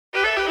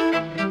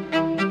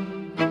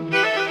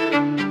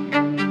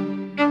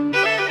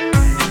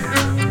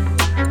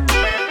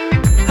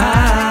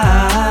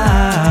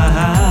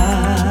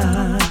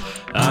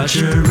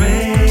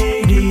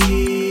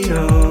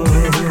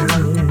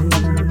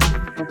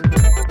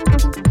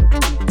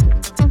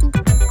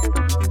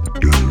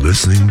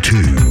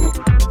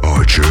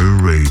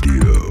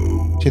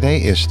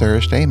Today is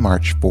Thursday,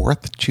 March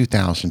 4th,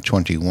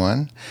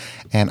 2021,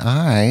 and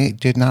I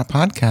did not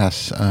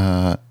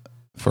podcast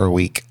for a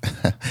week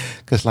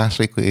because last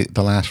week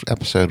the last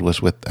episode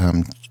was with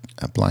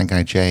Blind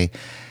Guy Jay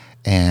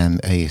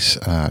and Ace.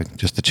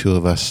 Just the two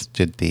of us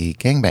did the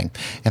gangbang,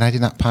 and I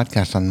did not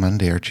podcast on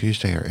Monday or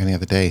Tuesday or any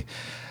other day,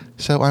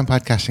 so I'm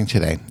podcasting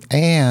today.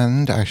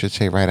 And I should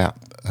say right out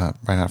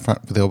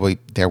front,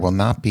 there will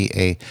not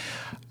be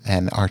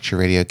an Archer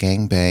Radio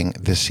gangbang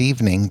this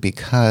evening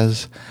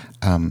because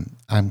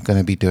I'm going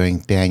to be doing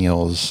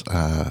Daniel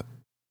and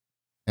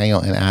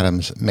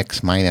Adam's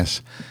Mix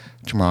Minus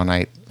tomorrow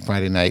night,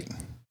 Friday night,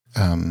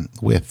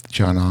 with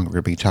John Ong. We're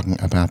going to be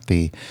talking about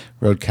the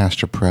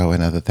Rodecaster Pro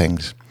and other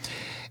things.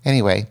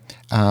 Anyway,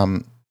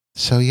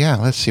 so yeah,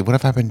 let's see. What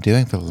have I been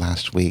doing for the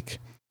last week?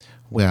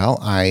 Well,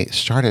 I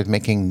started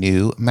making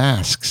new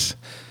masks,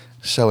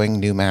 sewing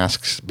new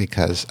masks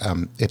because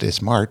it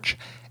is March.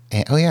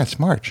 And, it's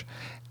March.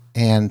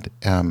 And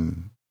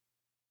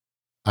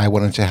I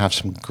wanted to have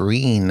some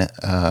green,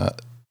 not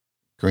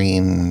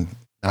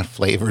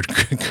flavored,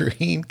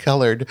 green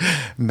colored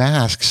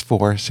masks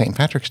for St.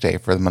 Patrick's Day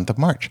for the month of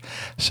March.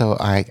 So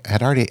I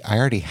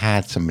already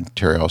had some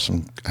material,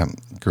 some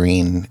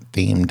green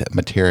themed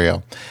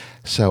material.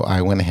 So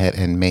I went ahead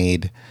and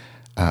made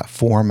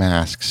 4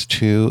 masks,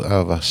 2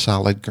 of a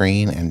solid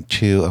green and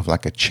 2 of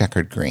like a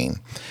checkered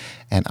green.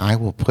 And I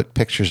will put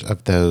pictures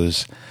of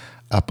those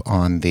up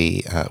on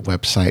the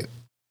website.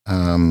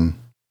 I'm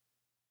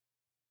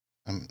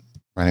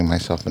writing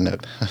myself a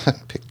note,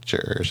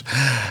 pictures,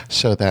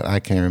 so that I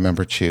can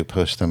remember to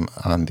post them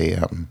on the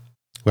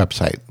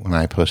website when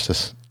I post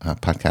this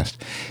podcast,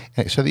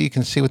 so that you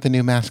can see what the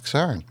new masks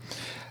are.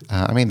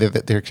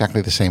 They're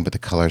exactly the same, but the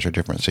colors are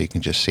different, so you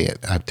can just see it.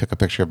 I took a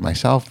picture of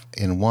myself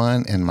in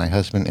one and my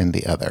husband in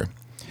the other.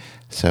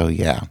 So,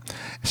 yeah.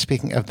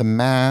 Speaking of the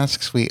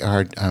masks, we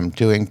are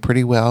doing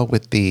pretty well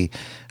with the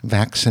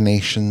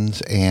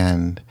vaccinations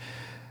and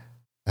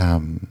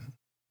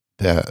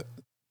the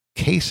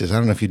cases. I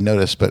don't know if you've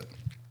noticed, but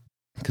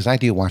because I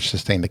do watch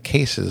this thing, the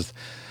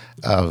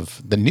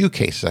new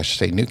cases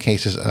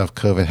of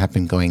COVID have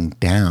been going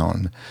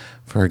down.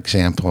 For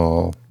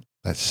example,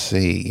 let's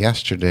see,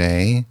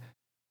 yesterday,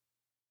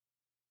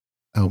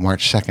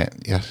 March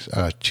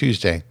 2nd,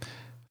 Tuesday,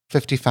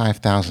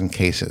 55,000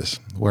 cases,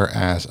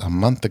 whereas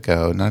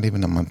February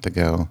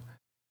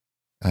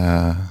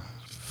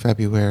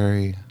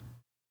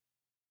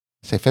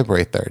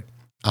 3rd,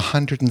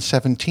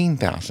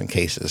 117,000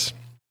 cases.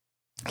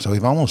 So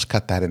we've almost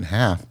cut that in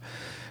half.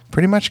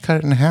 Pretty much cut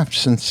it in half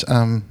since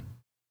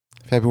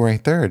February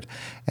 3rd.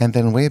 And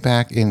then way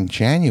back in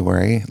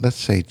January, let's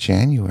say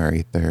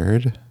January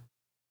 3rd.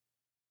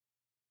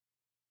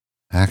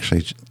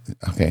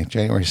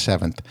 January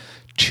 7th,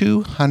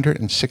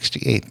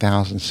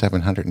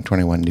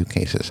 268,721 new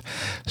cases.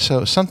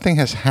 So something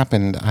has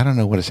happened. I don't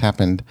know what has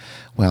happened.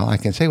 Well, I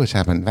can say what's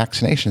happened.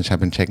 Vaccinations have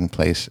been taking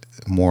place,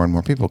 more and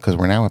more people, because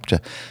we're now up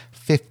to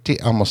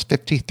almost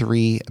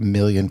 53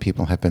 million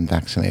people have been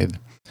vaccinated,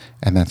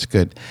 and that's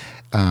good.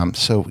 We're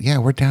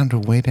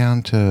way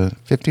down to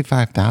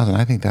 55,000.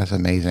 I think that's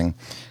amazing,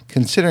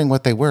 considering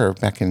what they were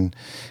back in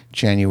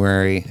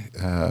December,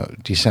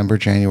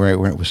 January,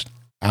 when it was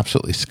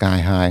absolutely sky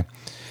high,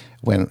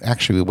 when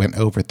actually we went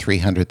over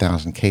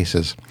 300,000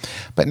 cases.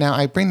 But now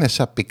I bring this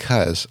up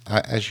because,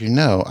 as you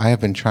know, I have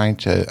been trying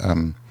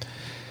to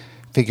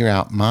figure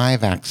out my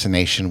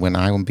vaccination, when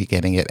I will be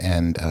getting it,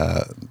 and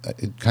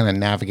kind of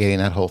navigating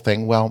that whole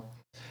thing. Well,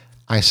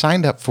 I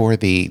signed up for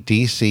the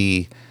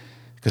DC,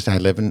 because I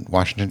live in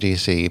Washington,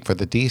 D.C., for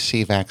the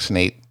DC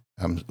Vaccinate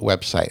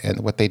website.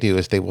 And what they do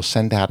is they will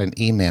send out an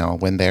email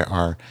when there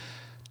are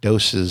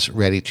doses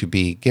ready to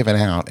be given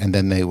out, and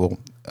then they will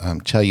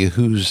tell you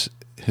who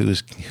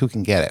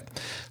can get it.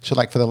 So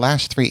like for the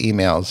last 3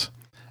 emails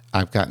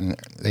I've gotten,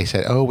 they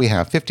said, we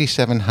have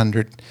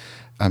 5,700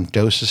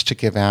 doses to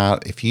give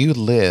out. If you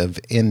live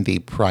in the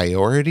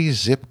priority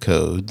zip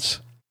codes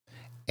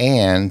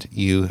and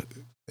you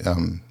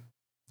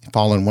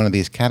fall in one of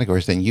these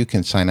categories, then you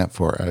can sign up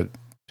for a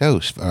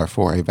dose or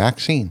for a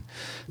vaccine,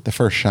 the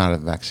first shot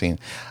of the vaccine.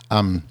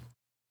 The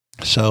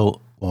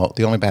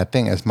only bad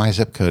thing is my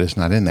zip code is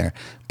not in there,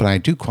 but I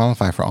do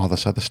qualify for all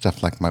this other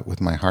stuff, like with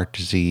my heart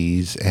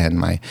disease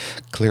and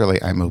clearly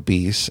I'm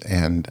obese,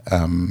 and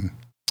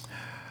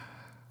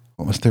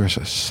there was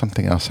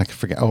something else I could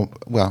forget.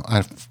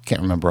 I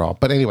can't remember all.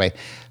 But anyway,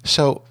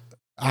 so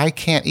I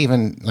can't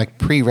even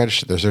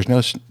pre-register. There's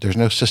no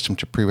system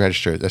to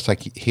pre-register. It's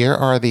like, here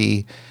are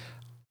the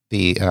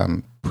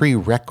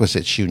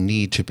prerequisites you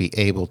need to be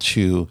able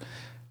to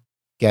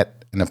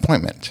get an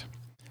appointment.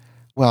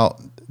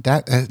 Well,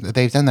 that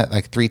they've done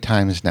that 3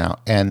 times now,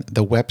 and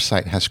the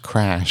website has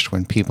crashed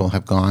when people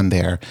have gone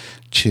there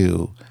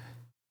to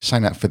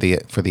sign up for the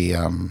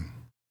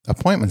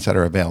appointments that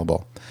are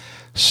available.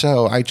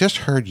 So I just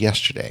heard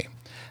yesterday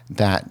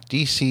that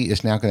DC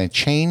is now going to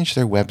change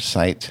their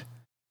website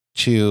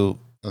to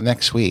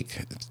next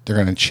week. They're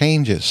going to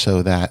change it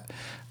so that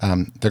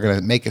they're going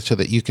to make it so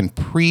that you can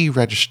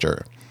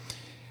pre-register.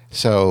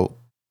 So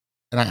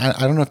And I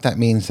don't know if that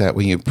means that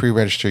when you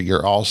pre-register,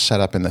 you're all set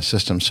up in the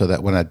system so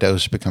that when a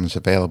dose becomes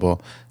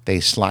available,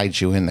 they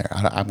slide you in there.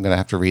 I'm going to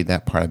have to read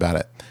that part about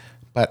it.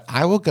 But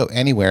I will go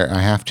anywhere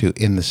I have to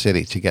in the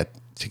city to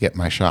get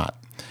my shot.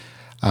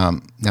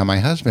 Now my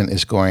husband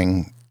is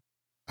going.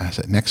 Is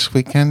it next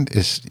weekend?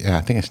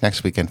 I think it's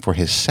next weekend for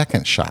his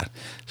second shot.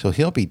 So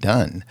he'll be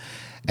done,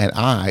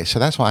 so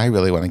that's why I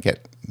really want to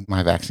get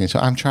my vaccine. So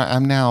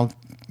I'm now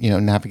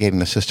navigating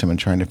the system and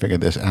trying to figure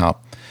this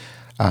out.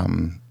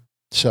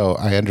 So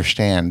I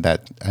understand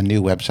that a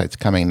new website's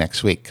coming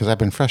next week because I've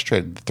been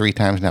frustrated 3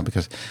 times now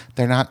because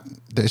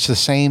it's the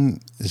same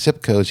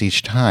zip codes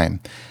each time.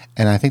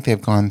 And I think they've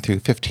gone through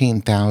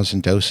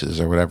 15,000 doses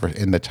or whatever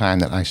in the time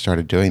that I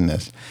started doing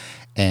this.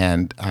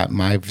 And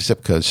my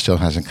zip code still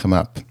hasn't come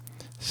up.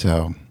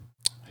 So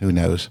who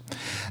knows?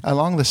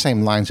 Along the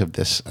same lines of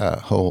this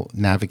whole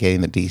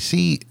navigating the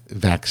DC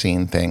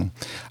vaccine thing,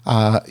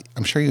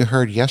 I'm sure you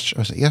heard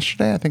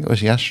yesterday? I think it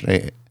was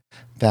yesterday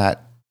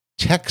that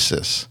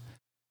Texas,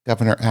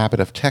 Governor Abbott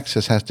of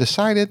Texas, has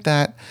decided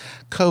that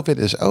COVID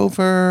is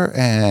over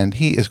and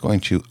he is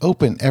going to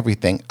open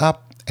everything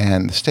up.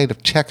 And the state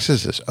of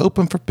Texas is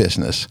open for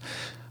business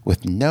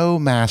with no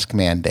mask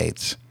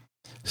mandates.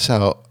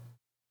 So,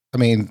 I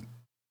mean,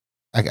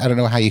 I don't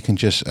know how you can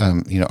just,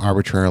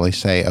 arbitrarily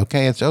say,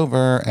 okay, it's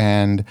over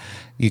and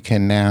you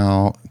can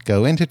now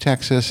go into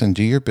Texas and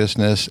do your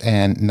business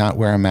and not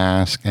wear a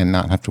mask and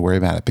not have to worry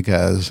about it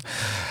because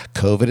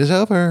COVID is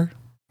over.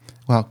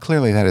 Well,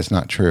 clearly that is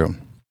not true.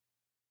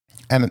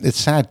 And it's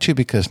sad, too,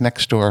 because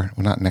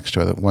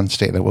the one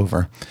state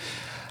over,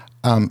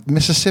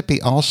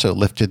 Mississippi also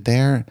lifted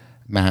their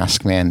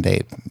mask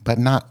mandate, but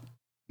not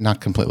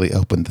completely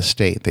opened the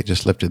state. They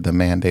just lifted the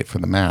mandate for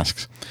the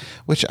masks,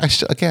 which I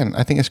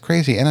think is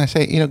crazy. And I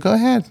say, go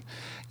ahead.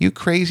 You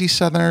crazy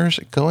Southerners,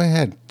 go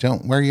ahead.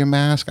 Don't wear your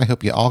mask. I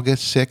hope you all get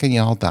sick and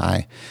you all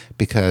die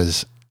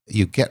because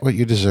you get what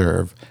you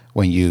deserve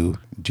when you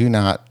do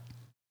not,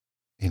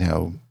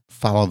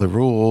 follow the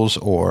rules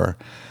or,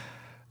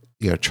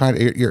 you're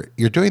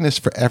doing this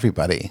for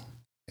everybody.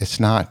 It's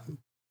not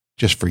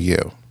just for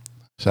you.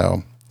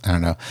 So I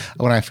don't know.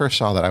 When I first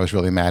saw that, I was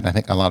really mad. And I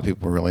think a lot of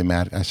people were really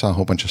mad. I saw a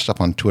whole bunch of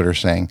stuff on Twitter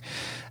saying,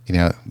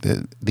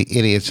 the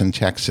idiots in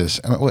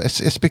Texas.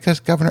 It's because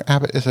Governor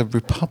Abbott is a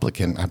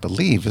Republican, I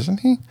believe,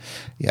 isn't he?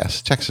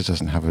 Yes, Texas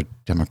doesn't have a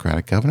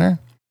Democratic governor.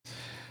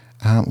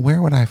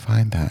 Where would I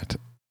find that?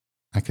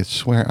 I could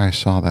swear I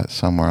saw that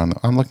somewhere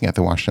I'm looking at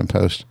the Washington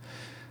Post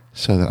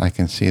so that I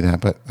can see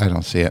that, but I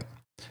don't see it.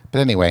 But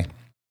anyway,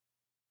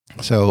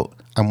 so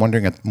I'm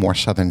wondering if more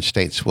southern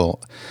states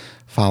will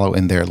follow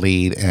in their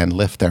lead and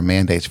lift their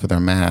mandates for their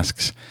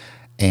masks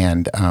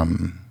and,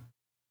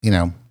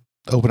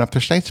 open up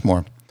their states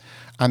more.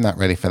 I'm not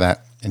ready for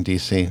that in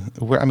D.C.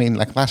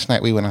 Like last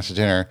night we went out to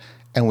dinner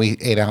and we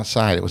ate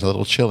outside. It was a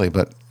little chilly,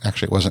 but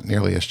actually it wasn't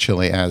nearly as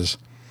chilly as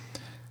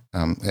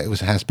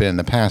has been in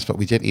the past, but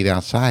we did eat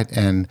outside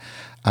and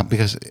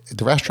because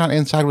the restaurant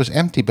inside was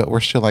empty, but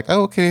we're still like,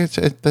 oh, okay,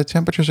 the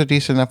temperatures are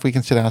decent enough. We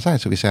can sit outside.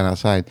 So we sat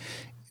outside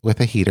with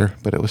a heater,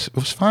 but it was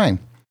fine.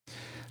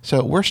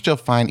 So we're still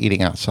fine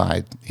eating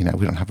outside. We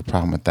don't have a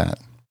problem with that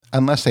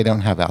unless they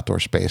don't have outdoor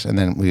space. And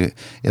then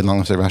as long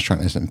as the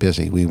restaurant isn't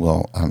busy, we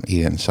will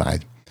eat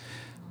inside.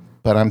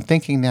 But I'm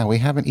thinking now we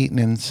haven't eaten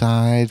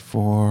inside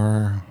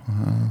for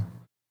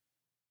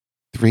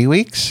 3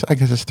 weeks. I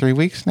guess it's 3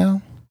 weeks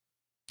now.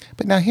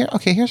 But now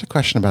here's a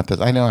question about this.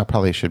 I know I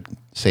probably should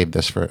save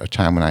this for a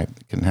time when I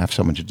can have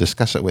someone to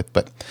discuss it with,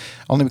 but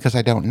only because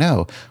I don't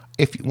know.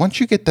 Once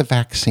you get the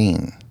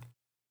vaccine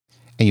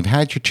and you've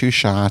had your 2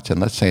 shots, and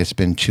let's say it's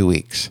been 2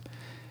 weeks,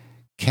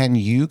 can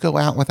you go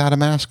out without a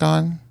mask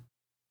on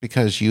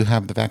because you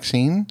have the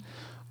vaccine,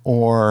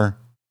 or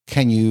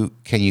can you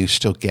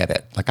still get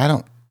it? Like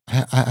I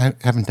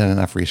haven't done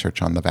enough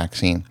research on the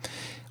vaccine.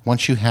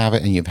 Once you have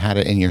it and you've had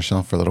it in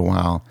yourself for a little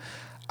while,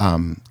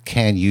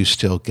 can you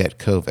still get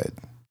COVID?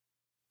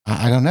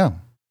 I don't know.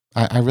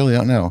 I really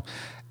don't know.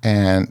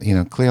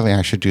 And, clearly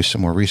I should do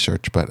some more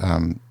research, but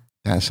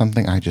that's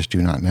something I just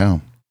do not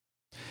know.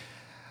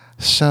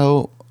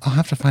 So I'll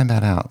have to find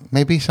that out.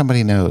 Maybe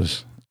somebody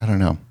knows. I don't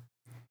know.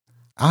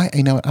 I'm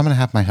going to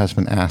have my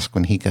husband ask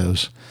when he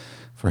goes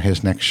for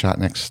his next shot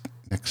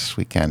next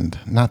weekend.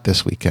 Not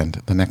this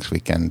weekend, the next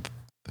weekend,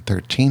 the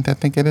 13th, I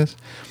think it is.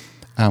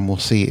 We'll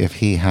see if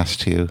he has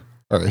to,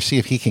 or see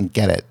if he can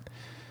get it.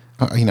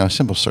 A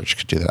simple search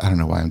could do that. I don't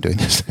know why I'm doing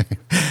this.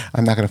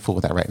 I'm not going to fool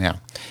with that right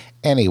now.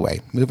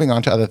 Anyway, moving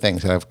on to other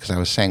things because I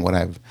was saying what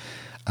I've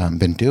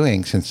been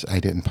doing since I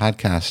didn't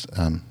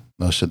podcast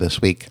most of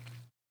this week.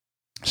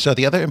 So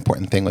the other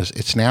important thing was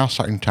it's now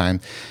starting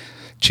time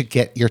to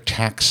get your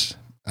tax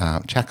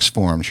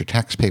forms, your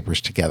tax papers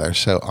together.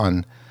 So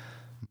on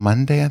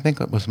Monday, I think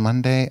it was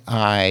Monday,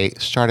 I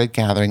started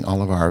gathering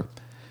all of our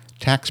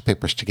tax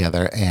papers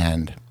together,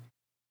 and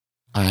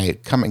I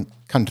come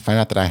to find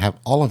out that I have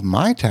all of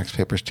my tax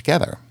papers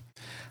together,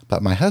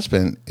 but my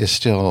husband is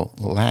still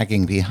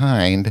lagging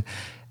behind,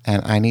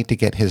 and I need to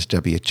get his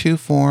W-2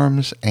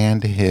 forms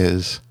and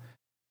his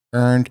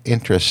earned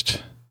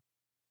interest,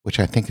 which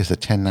I think is a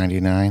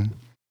 1099.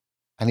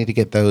 I need to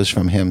get those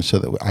from him so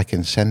that I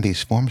can send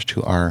these forms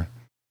to our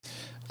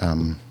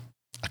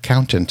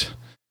accountant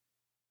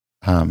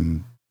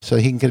so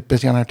he can get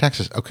busy on our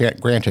taxes. Okay,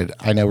 granted,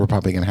 I know we're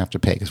probably going to have to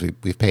pay because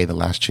we've paid the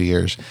last 2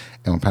 years,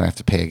 and we'll probably have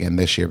to pay again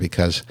this year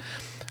because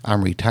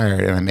I'm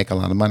retired and I make a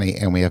lot of money,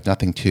 and we have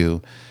nothing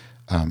to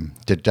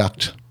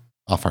deduct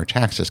off our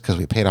taxes because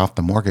we paid off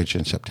the mortgage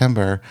in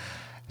September.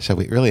 So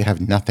we really have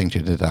nothing to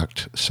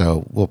deduct.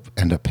 So we'll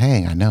end up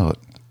paying. I know it.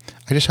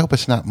 I just hope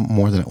it's not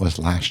more than it was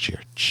last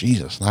year.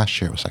 Jesus,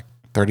 last year it was like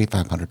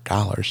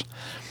 $3,500.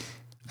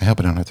 I hope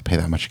I don't have to pay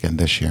that much again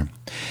this year.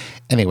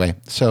 Anyway,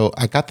 so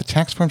I got the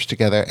tax forms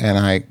together and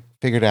I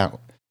figured out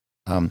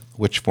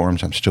which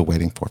forms I'm still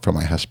waiting for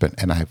my husband.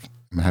 And I'm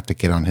going to have to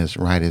get on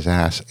ride his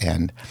ass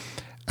and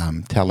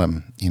tell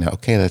him,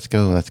 okay, let's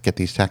go. Let's get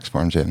these tax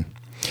forms in.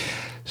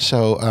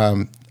 So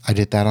I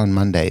did that on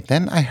Monday.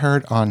 Then I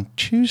heard on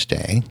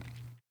Tuesday,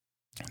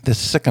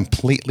 this is a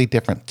completely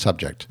different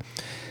subject.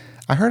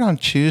 I heard on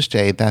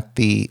Tuesday that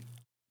the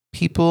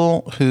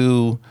people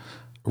who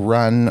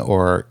run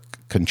or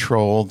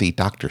control the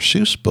Dr.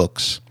 Seuss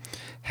books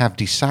have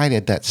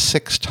decided that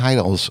 6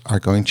 titles are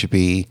going to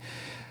be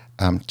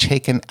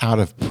taken out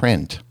of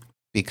print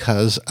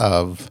because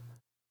of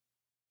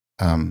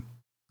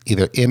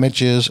either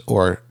images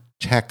or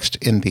text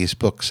in these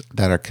books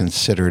that are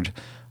considered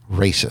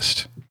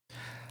racist.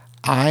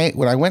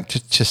 When I went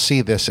to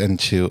see this and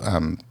to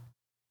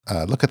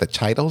look at the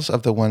titles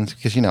of the ones,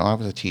 because I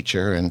was a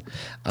teacher and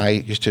I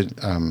used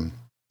to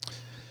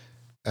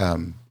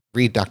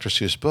read Dr.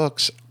 Seuss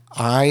books.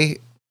 I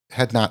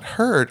had not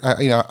heard.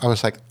 I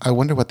was like, I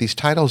wonder what these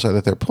titles are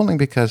that they're pulling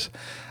because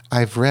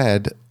I've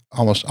read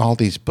almost all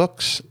these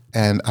books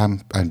and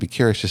I'd be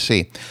curious to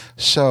see.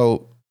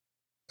 So,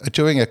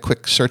 doing a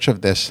quick search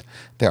of this,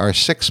 there are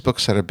 6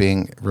 books that are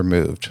being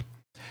removed.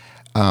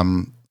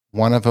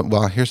 One of them,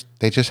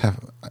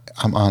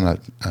 I'm on a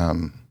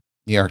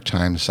New York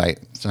Times site,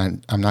 so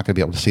I'm not going to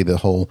be able to see the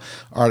whole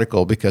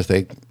article because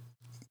they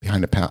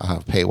behind a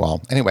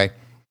paywall. Anyway,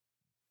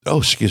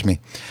 excuse me.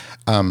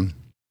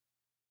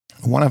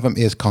 One of them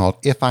is called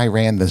If I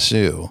Ran the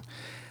Zoo.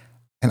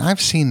 And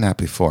I've seen that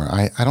before.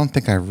 I don't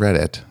think I've read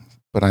it,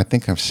 but I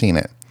think I've seen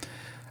it.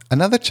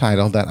 Another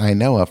title that I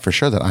know of for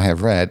sure that I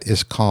have read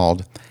is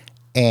called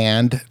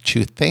And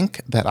to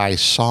Think That I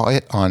Saw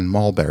It on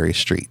Mulberry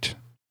Street.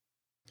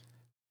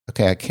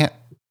 Okay, I can't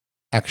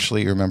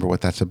actually remember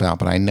what that's about,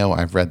 but I know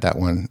I've read that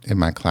one in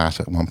my class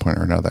at one point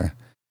or another.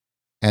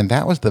 And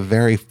that was the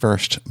very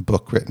first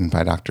book written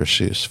by Dr.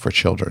 Seuss for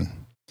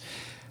children.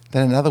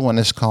 Then another one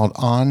is called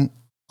On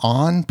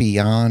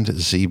Beyond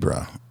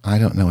Zebra. I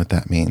don't know what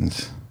that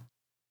means.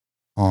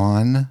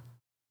 On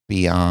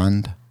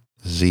Beyond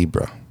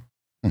Zebra.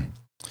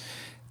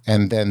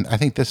 And then I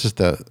think this is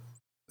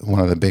one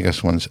of the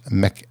biggest ones,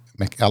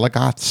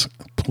 McElligot's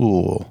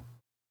Pool.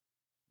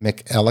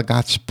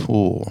 McElligot's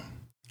Pool.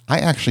 I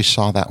actually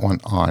saw that one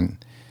on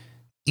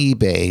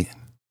eBay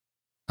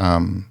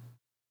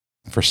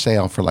for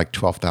sale for like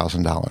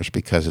 $12,000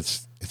 because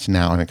it's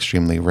now an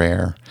extremely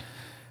rare,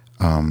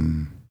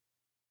 an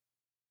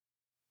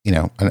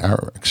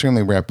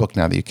extremely rare book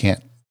now that you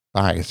can't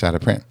buy. It's out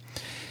of print.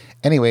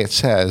 Anyway, it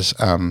says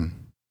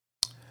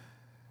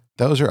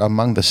those are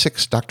among the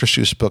 6 Dr.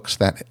 Seuss books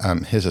that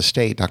his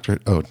estate, Dr.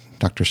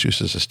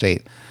 Seuss's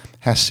estate,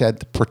 has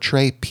said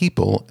portray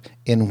people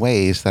in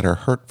ways that are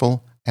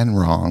hurtful and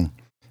wrong,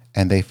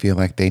 and they feel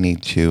like they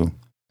need to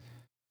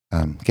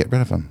get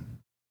rid of them.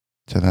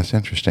 So that's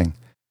interesting.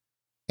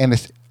 And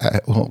it's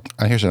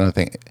here's another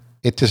thing.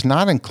 It does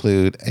not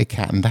include a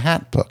Cat in the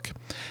Hat book,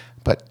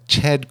 but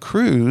Ted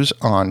Cruz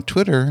on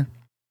Twitter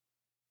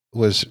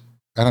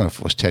I don't know if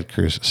it was Ted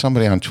Cruz,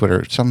 somebody on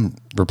Twitter, some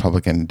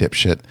Republican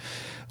dipshit,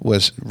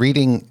 was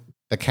reading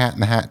The Cat in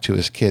the Hat to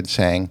his kid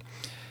saying,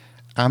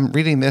 I'm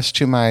reading this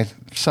to my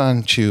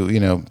son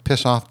to,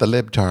 piss off the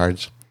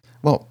libtards.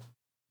 Well,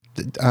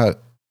 the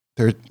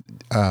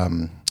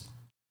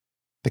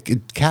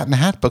Cat in the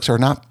Hat books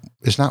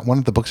is not one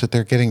of the books that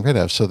they're getting rid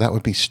of, so that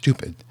would be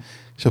stupid.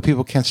 So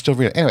people can still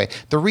read it. Anyway,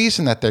 the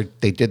reason that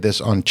they did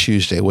this on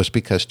Tuesday was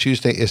because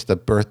Tuesday is the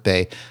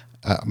birthday,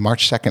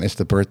 March 2nd is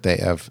the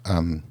birthday of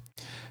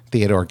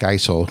Theodore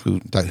Geisel,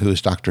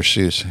 who's Dr.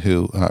 Seuss,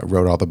 who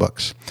wrote all the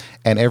books.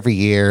 And every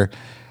year,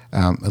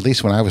 at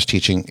least when I was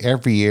teaching,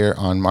 every year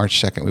on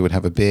March 2nd, we would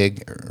have a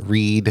big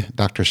read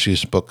Dr.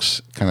 Seuss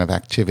books kind of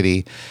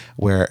activity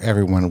where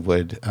everyone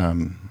would,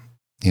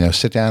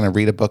 sit down and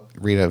read a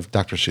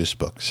Dr. Seuss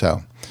book.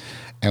 So,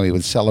 and we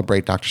would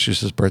celebrate Dr.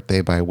 Seuss's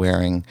birthday by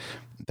wearing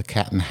the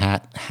Cat in the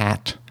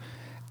hat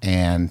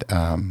and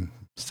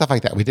stuff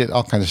like that. We did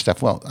all kinds of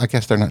stuff. Well, I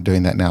guess they're not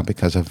doing that now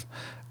because of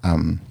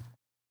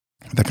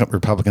the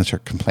Republicans are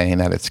complaining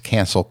that it's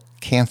cancel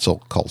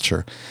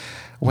culture,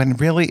 when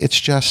really it's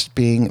just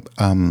being,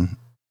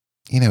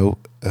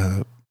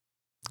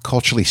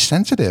 culturally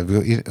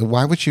sensitive.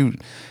 Why would you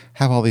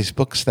have all these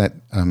books that,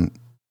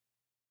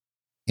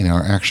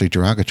 are actually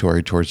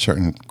derogatory towards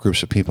certain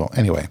groups of people?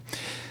 Anyway,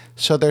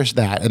 so there's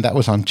that, and that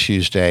was on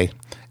Tuesday,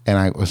 and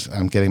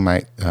I'm getting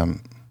my,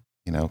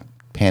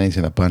 panties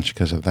in a bunch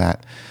because of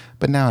that.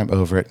 But now I'm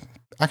over it.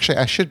 Actually,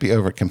 I should be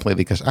over it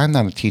completely because I'm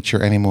not a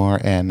teacher anymore,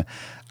 and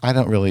I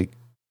don't really,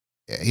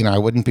 I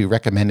wouldn't be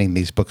recommending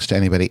these books to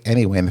anybody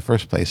anyway in the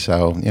first place.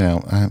 So,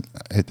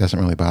 it doesn't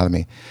really bother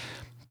me.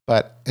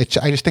 But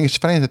I just think it's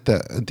funny that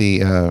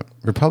the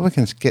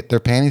Republicans get their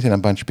panties in a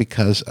bunch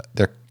because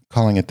they're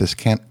calling it this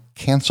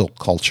cancel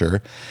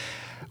culture,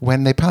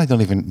 when they probably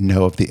don't even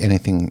know of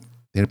anything.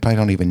 They probably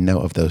don't even know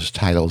of those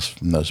titles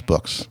from those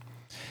books.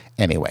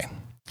 Anyway,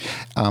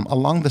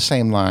 along the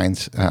same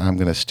lines, I'm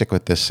going to stick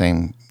with this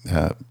same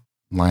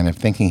line of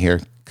thinking here,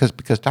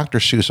 because Dr.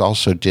 Seuss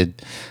also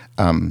did.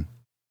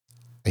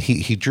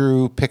 He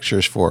drew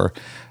pictures for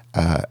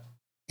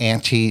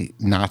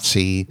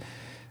anti-Nazi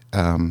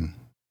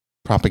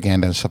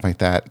propaganda and stuff like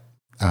that.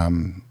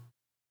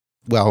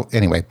 Well,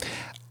 anyway,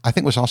 I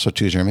think it was also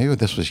Tuesday, or maybe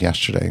this was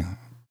yesterday.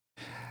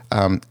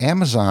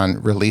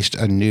 Amazon released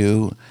a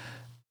new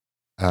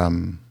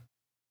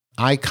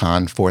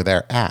icon for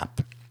their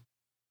app.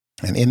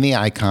 And in the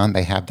icon,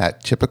 they have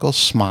that typical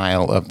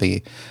smile of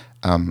the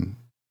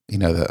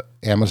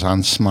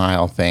Amazon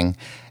smile thing.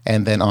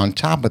 And then on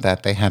top of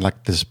that, they had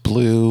like this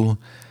blue,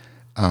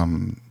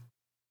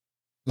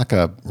 like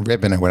a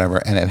ribbon or whatever.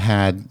 And it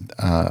had,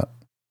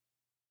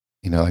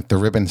 like the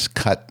ribbons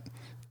cut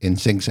in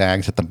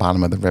zigzags at the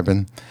bottom of the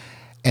ribbon.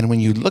 And when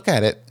you look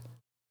at it,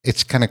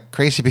 it's kind of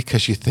crazy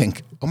because you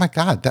think, oh my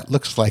God, that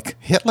looks like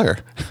Hitler.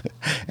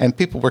 And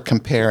people were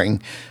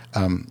comparing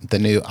the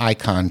new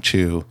icon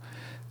to,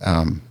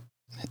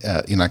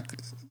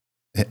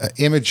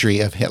 imagery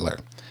of Hitler.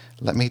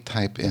 Let me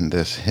type in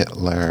this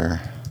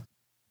Hitler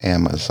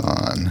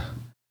Amazon.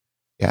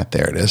 Yeah,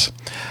 there it is.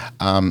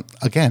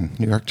 Again,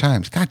 New York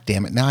Times. God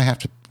damn it. Now I have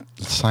to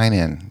sign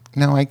in.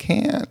 No, I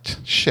can't.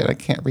 Shit, I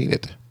can't read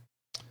it.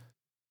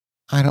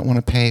 I don't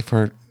want to pay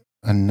for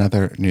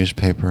another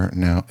newspaper.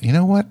 No. You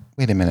know what?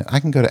 Wait a minute. I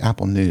can go to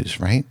Apple News,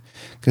 right?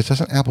 Because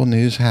doesn't Apple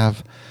News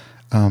have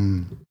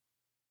New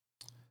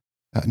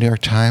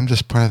York Times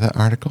as part of the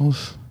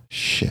articles?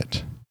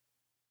 Shit.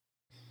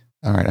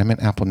 All right, I'm in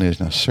Apple News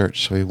now.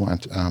 Search. So we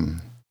want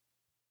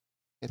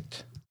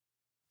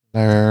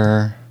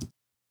Hitler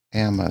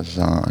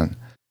Amazon,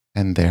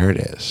 and there it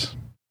is.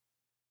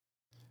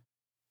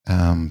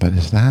 But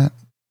is that?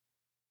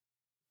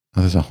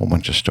 Oh, there's a whole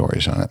bunch of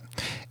stories on it.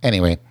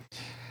 Anyway,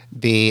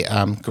 the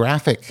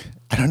graphic.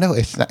 I don't know.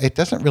 It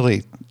doesn't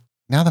really.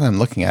 Now that I'm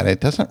looking at it, it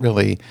doesn't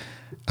really.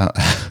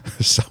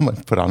 Someone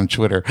put on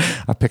Twitter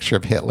a picture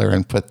of Hitler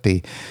and put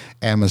the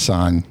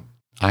Amazon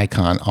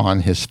icon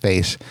on his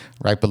face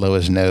right below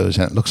his nose,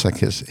 and it looks like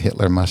his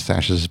Hitler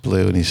mustache is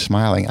blue and he's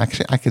smiling.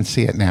 Actually, I can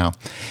see it now.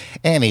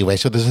 Anyway,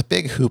 so there's a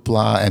big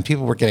hoopla and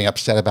people were getting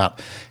upset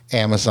about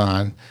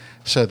Amazon,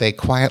 so they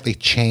quietly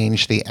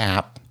changed the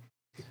app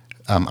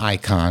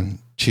icon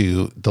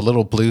to the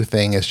little blue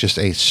thing is just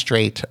a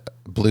straight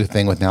blue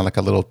thing with now like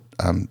a little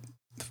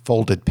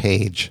folded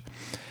page,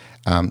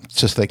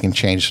 so they can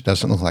change. It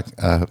doesn't look like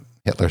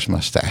Hitler's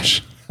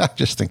mustache. I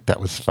just think that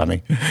was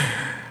funny.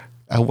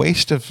 A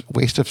waste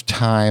of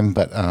time,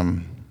 but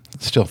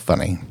still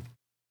funny.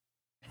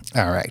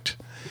 All right.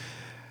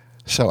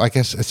 So I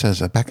guess it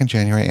says back in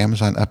January,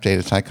 Amazon updated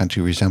its icon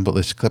to resemble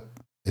its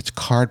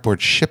cardboard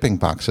shipping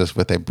boxes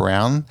with a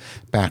brown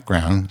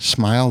background,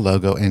 smile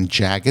logo, and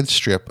jagged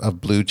strip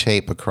of blue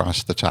tape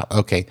across the top.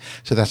 Okay,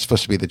 so that's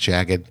supposed to be the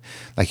jagged,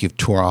 like you've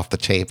tore off the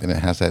tape and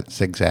it has that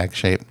zigzag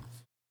shape.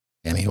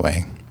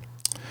 Anyway.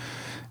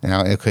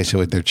 Now, okay,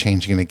 so they're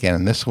changing it again.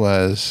 And this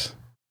was,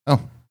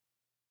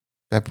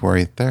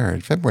 February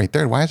 3rd. February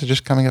 3rd. Why is it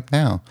just coming up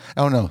now?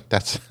 Oh, no,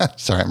 that's,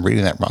 sorry, I'm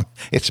reading that wrong.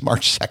 It's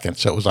March 2nd,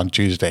 so it was on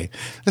Tuesday.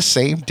 The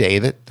same day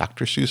that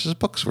Dr. Seuss's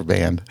books were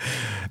banned.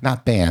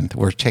 Not banned,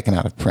 were taken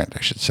out of print,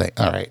 I should say.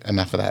 All right,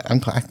 enough of that. I'm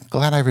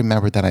glad I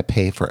remembered that I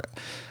pay for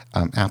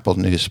Apple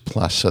News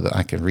Plus so that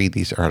I can read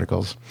these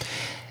articles.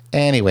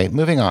 Anyway,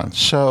 moving on.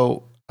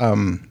 So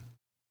the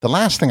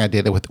last thing I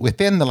did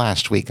within the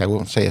last week, I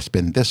won't say it's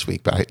been this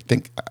week, but I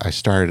think I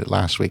started it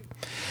last week,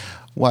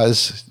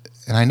 was...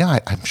 And I know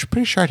I'm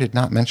pretty sure I did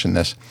not mention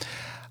this.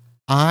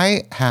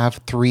 I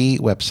have 3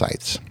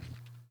 websites,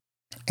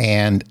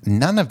 and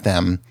none of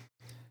them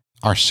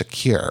are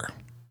secure.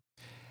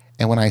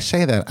 And when I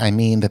say that, I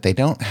mean that they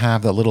don't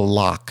have the little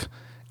lock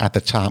at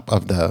the top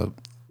of the,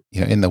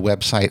 in the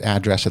website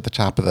address at the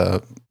top of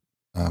the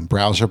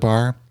browser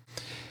bar.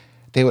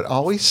 They would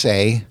always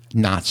say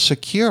not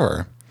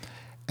secure.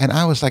 And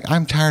I was like,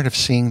 I'm tired of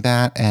seeing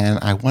that, and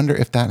I wonder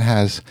if that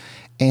has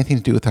anything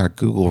to do with our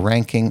Google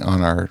ranking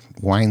on our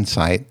wine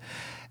site.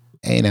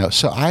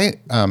 So I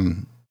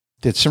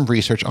did some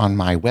research on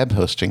my web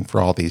hosting for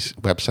all these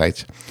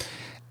websites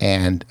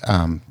and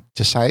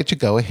decided to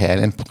go ahead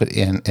and put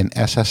in an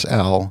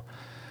SSL,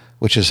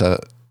 which is I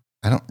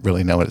don't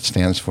really know what it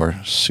stands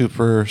for.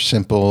 Super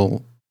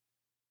simple.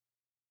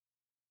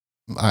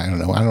 I don't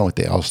know what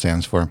the L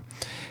stands for.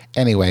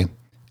 Anyway,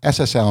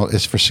 SSL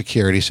is for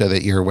security, so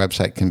that your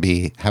website can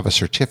have a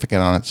certificate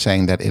on it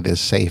saying that it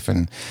is safe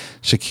and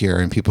secure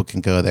and people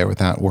can go there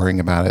without worrying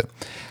about it.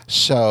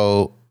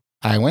 So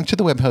I went to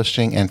the web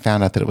hosting and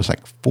found out that it was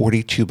like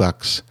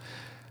 $42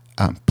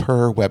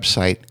 per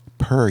website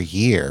per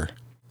year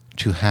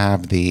to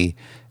have the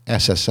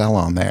SSL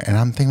on there. And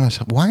I'm thinking to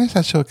myself, why is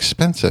that so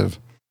expensive?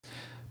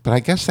 But I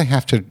guess they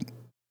have to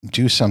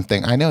do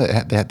something. I know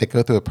that they have to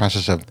go through a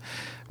process of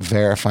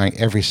verifying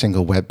every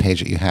single web page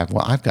that you have.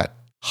 Well, I've got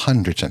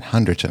hundreds and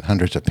hundreds and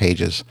hundreds of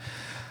pages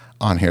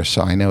on here,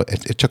 so I know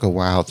it took a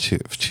while to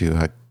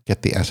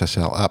get the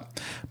SSL up.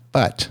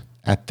 But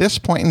at this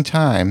point in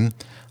time,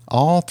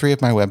 all three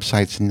of my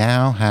websites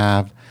now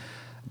have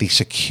the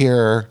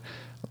secure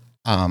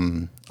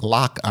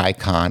lock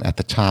icon at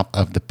the top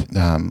of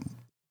the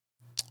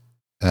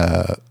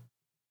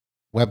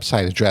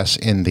website address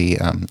in the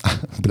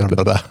blah,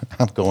 blah, blah.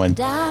 I'm going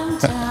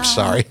downtown.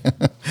 Sorry.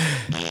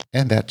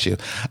 And that too.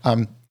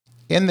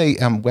 In the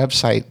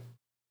website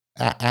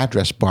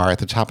address bar at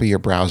the top of your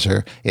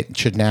browser, it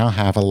should now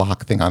have a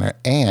lock thing on it.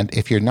 And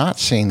if you're not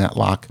seeing that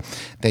lock,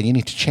 then you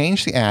need to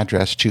change the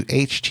address to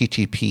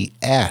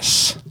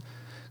https://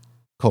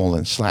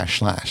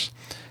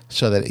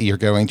 so that you're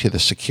going to the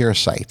secure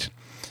site.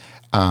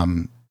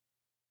 On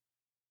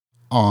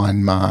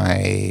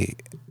my,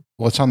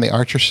 it's on the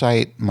Archer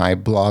site, my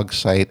blog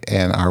site,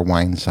 and our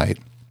wine site.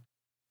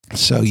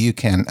 So you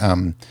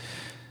can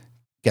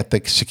get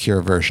the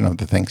secure version of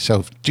the thing.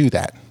 So do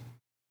that.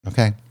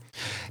 Okay.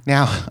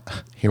 Now,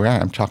 here I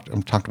am.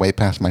 I'm talked way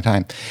past my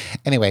time.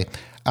 Anyway,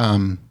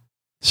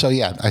 so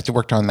yeah, I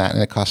worked on that,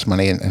 and it costs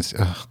money. And it's,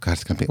 oh god,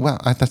 it's gonna be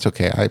that's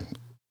okay. I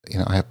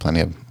have plenty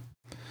of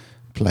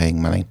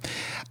playing money.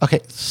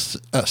 Okay,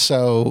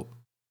 so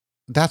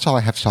that's all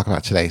I have to talk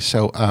about today.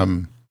 So,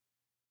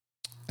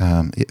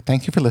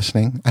 thank you for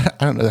listening. I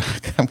don't know.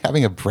 I'm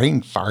having a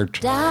brain fart.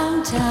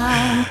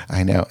 Downtown.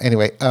 I know.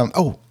 Anyway,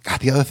 oh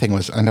god, the other thing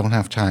was I don't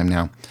have time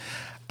now.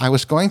 I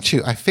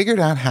figured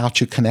out how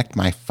to connect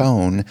my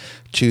phone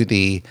to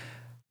the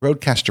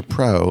Rodecaster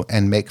Pro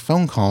and make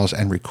phone calls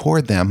and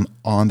record them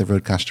on the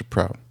Rodecaster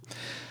Pro.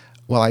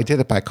 Well, I did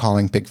it by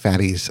calling Big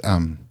Fatty's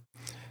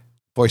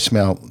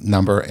voicemail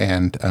number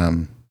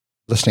and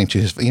listening to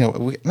his,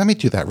 let me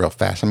do that real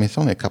fast. I mean, it's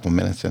only a couple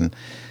minutes and,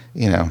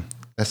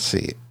 let's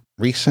see,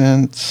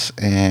 recents,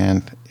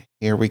 and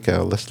here we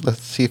go.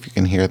 Let's see if you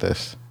can hear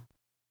this.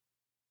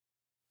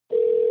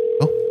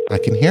 Oh, I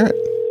can hear it.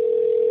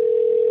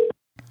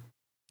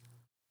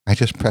 I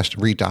just pressed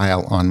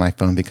redial on my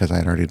phone because I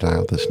had already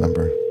dialed this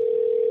number.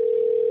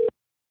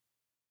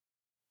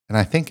 And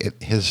I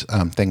think his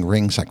thing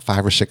rings like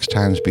 5 or 6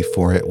 times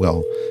before it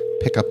will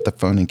pick up the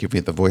phone and give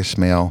you the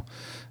voicemail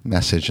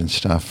message and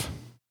stuff.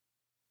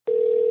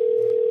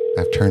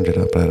 I've turned it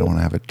up, but I don't want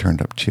to have it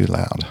turned up too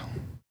loud.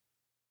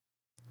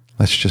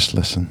 Let's just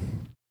listen.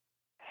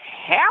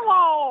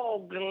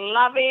 Hello,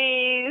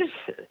 Glovies.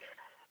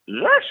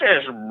 This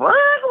is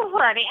Burgle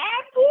Freddy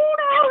and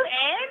Poodle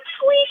and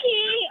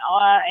Squeaky.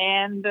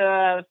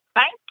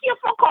 Thank you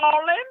for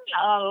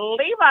calling.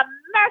 Leave a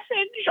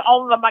message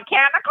on the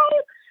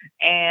mechanical,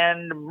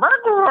 and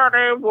Burgle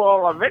Freddy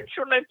will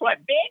eventually play.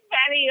 Big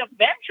Daddy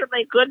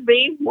eventually could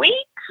be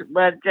weeks,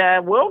 but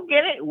we'll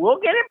get it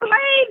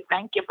played.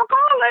 Thank you for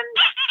calling.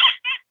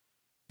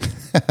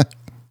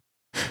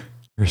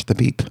 Here's the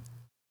beep.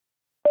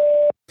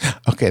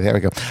 Okay, there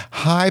we go.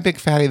 Hi, Big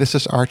Fatty. This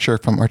is Archer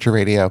from Archer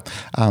Radio.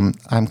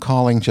 I'm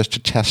calling just to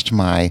test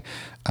my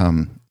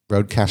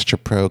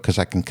Rodecaster Pro because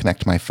I can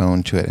connect my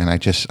phone to it, and I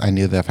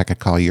knew that if I could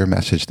call your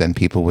message, then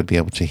people would be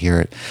able to hear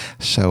it.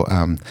 So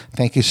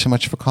thank you so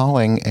much for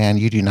calling, and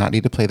you do not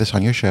need to play this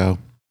on your show.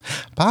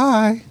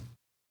 Bye.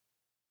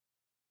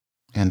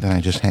 And then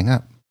I just hang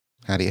up.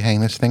 How do you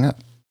hang this thing up?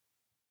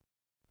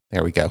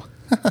 There we go.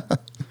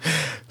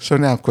 So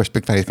now, of course,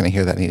 Big Fatty's going to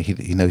hear that, and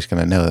he knows he's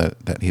going to know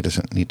that he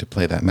doesn't need to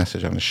play that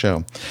message on the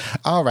show.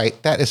 All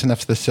right, that is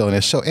enough of the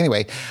silliness. So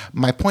anyway,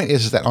 my point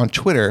is that on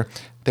Twitter,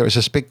 there was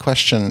this big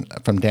question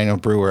from Daniel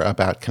Brewer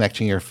about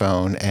connecting your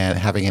phone and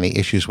having any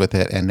issues with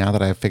it. And now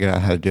that I've figured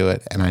out how to do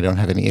it and I don't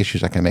have any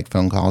issues, I can make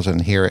phone calls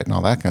and hear it and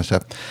all that kind of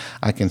stuff.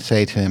 I can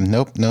say to him,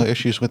 nope, no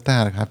issues with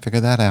that. I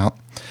figured that out.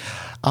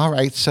 All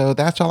right, so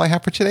that's all I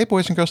have for today,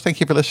 boys and girls. Thank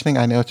you for listening.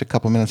 I know it's a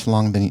couple minutes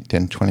long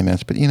than 20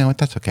 minutes, but you know what?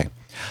 That's okay.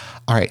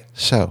 All right,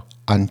 so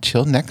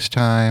until next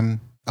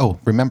time. Oh,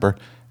 remember,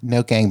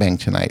 no gangbang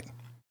tonight.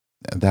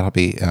 That'll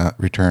be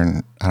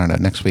return, I don't know,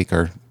 next week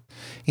or,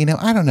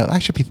 I don't know. I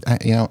should be,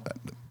 I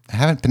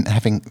haven't been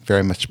having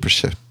very much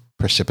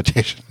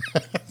precipitation.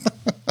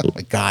 Oh,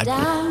 my God.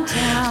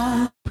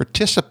 Downtown.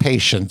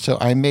 Participation. So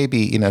I may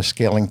be,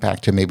 scaling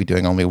back to maybe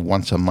doing only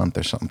once a month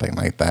or something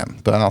like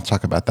that. But I'll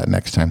talk about that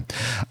next time.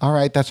 All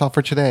right, that's all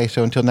for today.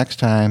 So until next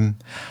time,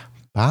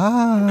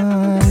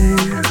 bye.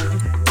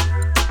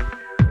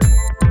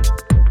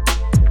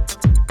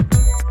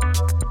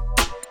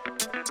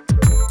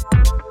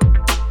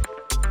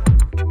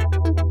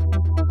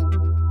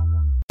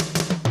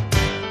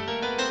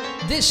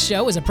 This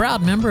show is a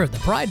proud member of the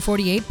Pride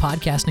 48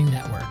 Podcasting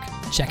Network.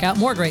 Check out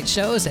more great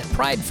shows at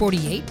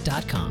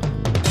pride48.com.